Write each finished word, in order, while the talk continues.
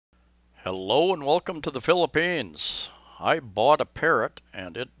Hello and welcome to the Philippines. I bought a Parrot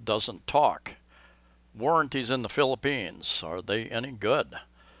and it doesn't talk. Warranties in the Philippines, are they any good?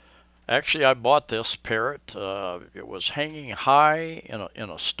 Actually, I bought this Parrot. It was hanging high in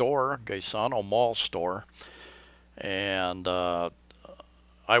a store, Gaisano Mall store, and I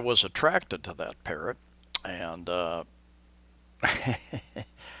was attracted to that Parrot. And the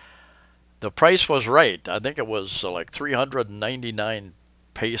price was right. I think it was like 399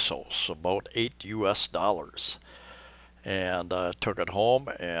 pesos, about 8 US dollars. And took it home,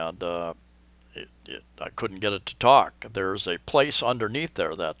 and I couldn't get it to talk. There's a place underneath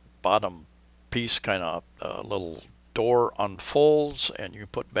there, that bottom piece, kind of little door unfolds, and you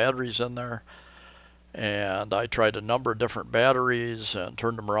put batteries in there. And I tried a number of different batteries and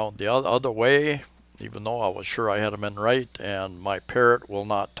turned them around the other way, even though I was sure I had them in right, and my Parrot will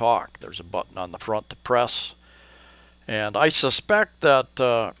not talk. There's a button on the front to press, and I suspect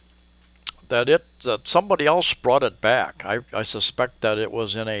that that somebody else brought it back. I suspect that it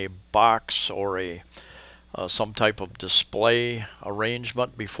was in a box or a some type of display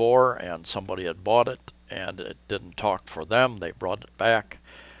arrangement before, and somebody had bought it and it didn't talk for them. They brought it back,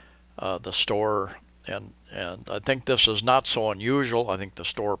 the store, and I think this is not so unusual. I think the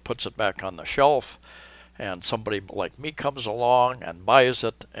store puts it back on the shelf, and somebody like me comes along and buys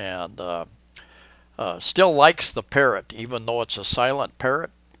it, and still likes the Parrot, even though it's a silent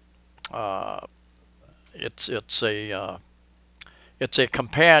Parrot. Uh, it's a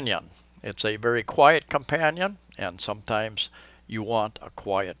companion. It's a very quiet companion, and sometimes you want a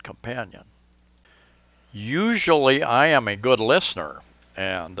quiet companion. Usually, I am a good listener,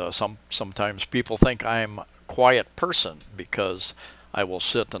 and sometimes people think I'm a quiet person because I will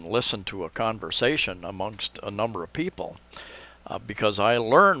sit and listen to a conversation amongst a number of people, because I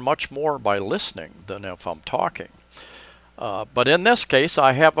learn much more by listening than if I'm talking. But in this case,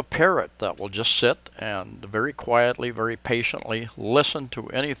 I have a Parrot that will just sit and very quietly, very patiently listen to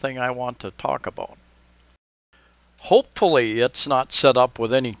anything I want to talk about. Hopefully, it's not set up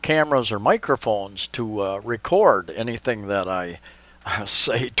with any cameras or microphones to record anything that I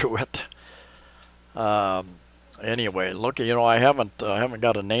say to it. Anyway, look, I haven't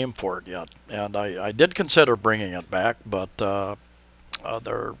got a name for it yet, and I did consider bringing it back, but I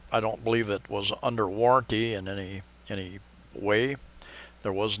don't believe it was under warranty in any way.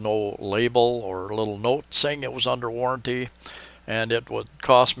 There was no label or little note saying it was under warranty, and it would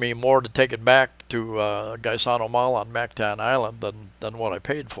cost me more to take it back to Gaisano Mall on Mactan Island than what I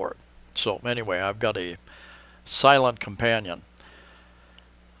paid for it. So anyway, I've got a silent companion.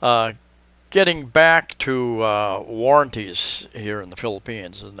 Getting back to warranties here in the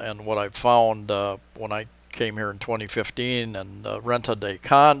Philippines, and what I found when I came here in 2015 and rented a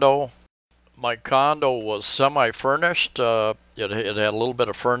condo. My condo was semi-furnished. It had a little bit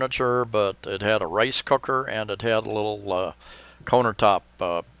of furniture, but it had a rice cooker, and it had a little countertop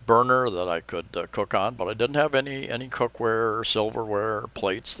burner that I could cook on, but I didn't have any cookware, silverware,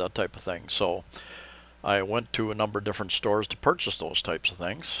 plates, that type of thing. So I went to a number of different stores to purchase those types of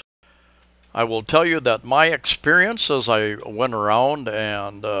things. I will tell you that my experience as I went around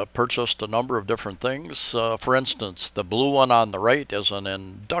and purchased a number of different things. For instance, the blue one on the right is an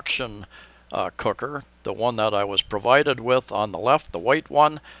induction cooker. The one that I was provided with on the left, the white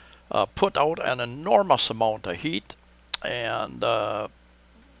one, put out an enormous amount of heat, and I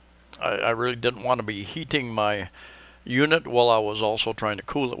really didn't want to be heating my unit while I was also trying to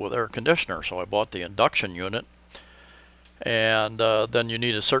cool it with air conditioner, so I bought the induction unit. And then you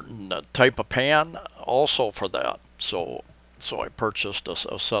need a certain type of pan also for that, so I purchased a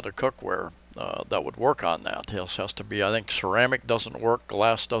set of cookware that would work on that. It has to be, I think ceramic doesn't work,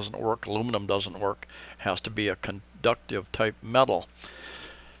 glass doesn't work, aluminum doesn't work. It has to be a conductive type metal.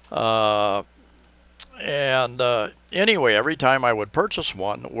 Anyway, every time I would purchase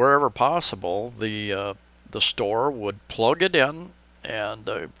one, wherever possible, the store would plug it in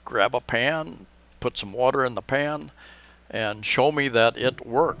and grab a pan, put some water in the pan, and show me that it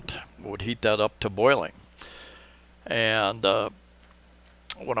worked. Would heat that up to boiling. And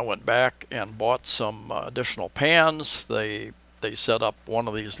when I went back and bought some additional pans, they set up one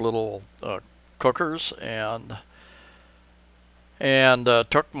of these little cookers and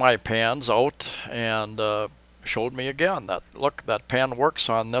took my pans out and showed me again that, look, that pan works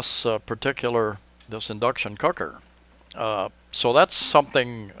on this this induction cooker. So that's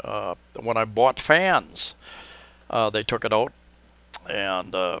something. When I bought fans, they took it out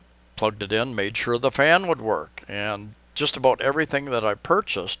and plugged it in, made sure the fan would work, and just about everything that I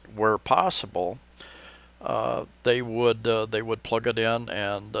purchased, where possible, they would plug it in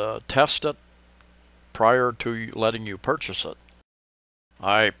and test it prior to letting you purchase it.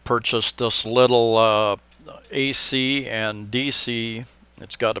 I purchased this little AC and DC.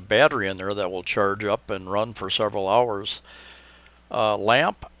 It's got a battery in there that will charge up and run for several hours.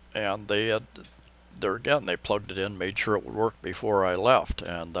 Lamp, and they had there again. They plugged it in, made sure it would work before I left,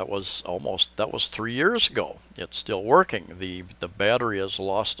 and that was 3 years ago. It's still working. The battery has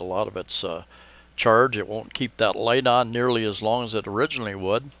lost a lot of its charge. It won't keep that light on nearly as long as it originally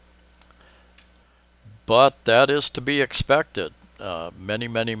would, but that is to be expected.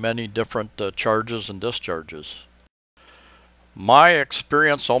 Many different charges and discharges. My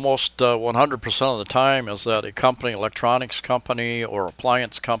experience almost 100% of the time is that a company, electronics company or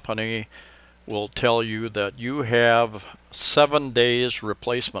appliance company, will tell you that you have 7 days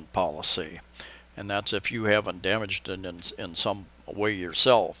replacement policy, and that's if you haven't damaged it in some way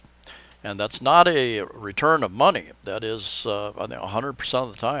yourself. And that's not a return of money. That is, I think 100%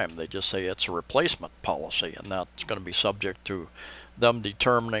 of the time they just say it's a replacement policy, and that's going to be subject to them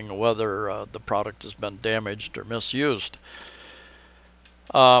determining whether the product has been damaged or misused.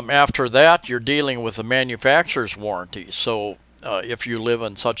 After that, you're dealing with the manufacturer's warranty. So if you live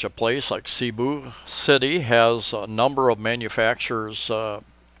in such a place like Cebu City has a number of manufacturers'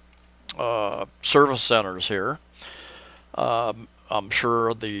 service centers here. I'm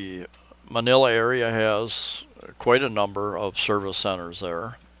sure the Manila area has quite a number of service centers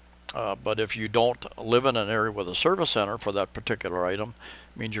there. But if you don't live in an area with a service center for that particular item,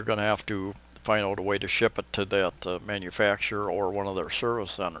 it means you're going to have to find out a way to ship it to that manufacturer or one of their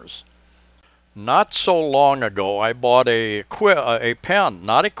service centers. Not so long ago, I bought a pen,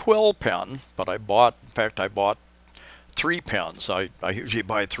 not a quill pen, but I bought 3 pens. I usually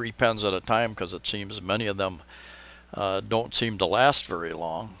buy 3 pens at a time because it seems many of them don't seem to last very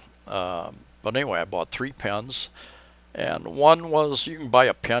long. But anyway, I bought 3 pens, and one was, you can buy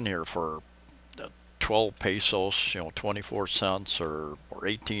a pen here for 12 pesos, 24 cents, or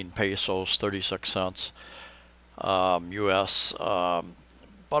 18 pesos, 36 cents US.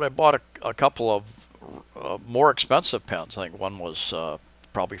 But I bought a couple of more expensive pens. I think one was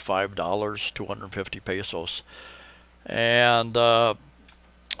probably $5, 250 pesos. And the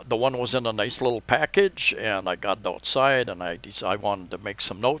one was in a nice little package, and I got it outside, and I decided I wanted to make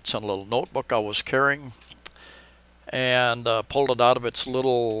some notes in a little notebook I was carrying, and pulled it out of its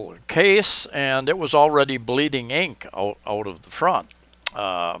little case, and it was already bleeding ink out of the front.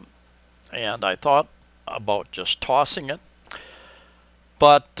 And I thought about just tossing it,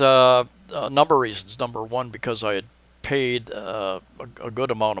 but a number of reasons. Number one, because I had paid a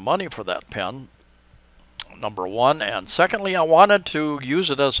good amount of money for that pen, number one, and secondly, I wanted to use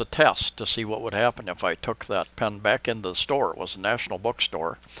it as a test to see what would happen if I took that pen back into the store. It was a National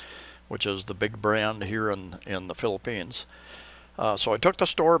Bookstore, which is the big brand here in the Philippines. So I took the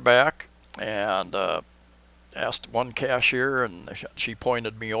store back and asked one cashier, and she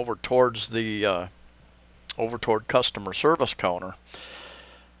pointed me over towards the toward customer service counter.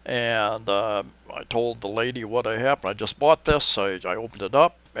 And I told the lady what had happened. I just bought this. I opened it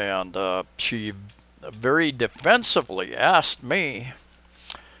up, and she very defensively asked me,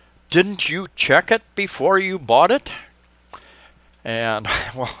 "Didn't you check it before you bought it?" And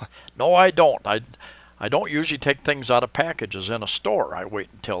well, no, I don't. I don't usually take things out of packages in a store. I wait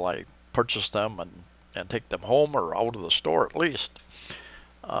until I purchase them and take them home or out of the store at least.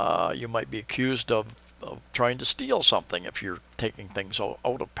 You might be accused of trying to steal something if you're taking things out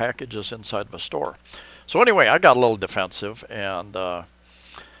of packages inside of a store. So anyway, I got a little defensive, and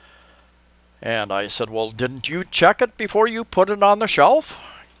I said, "Well, didn't you check it before you put it on the shelf?"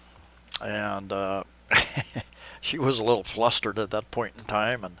 And she was a little flustered at that point in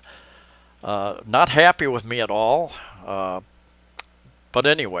time, and not happy with me at all. But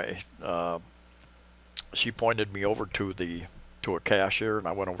anyway, she pointed me over to a cashier, and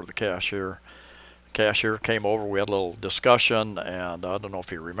I went over to the cashier. Cashier came over, we had a little discussion, and I don't know if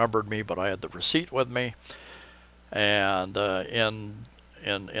he remembered me, but I had the receipt with me. And in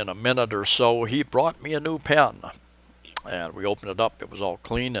a minute or so, he brought me a new pen, and we opened it up. It was all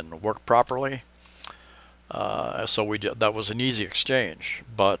clean and worked properly. So that was an easy exchange.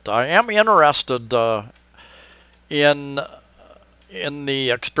 But I am interested in the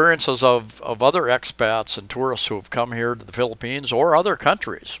experiences of other expats and tourists who have come here to the Philippines or other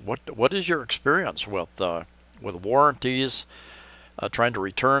countries. What is your experience with warranties, trying to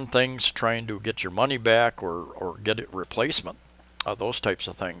return things, trying to get your money back or get it replacement, those types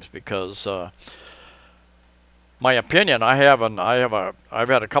of things? Because my opinion, I've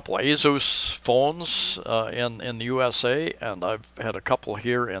had a couple of Asus phones in the USA, and I've had a couple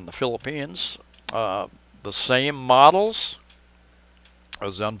here in the Philippines, the same models, a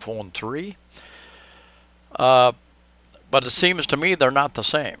Zenfone 3. But it seems to me they're not the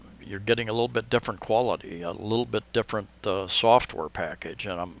same. You're getting a little bit different quality, a little bit different software package,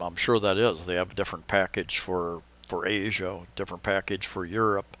 and I'm sure that is. They have a different package for Asia, different package for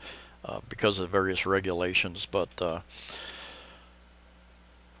Europe because of various regulations. But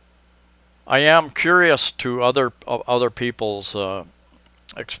I am curious to other people's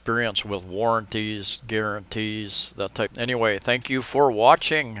experience with warranties, guarantees, that type. Anyway, thank you for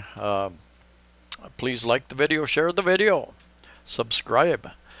watching. Please like the video, share the video,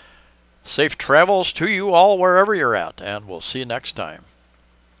 subscribe. Safe travels to you all wherever you're at, and we'll see you next time.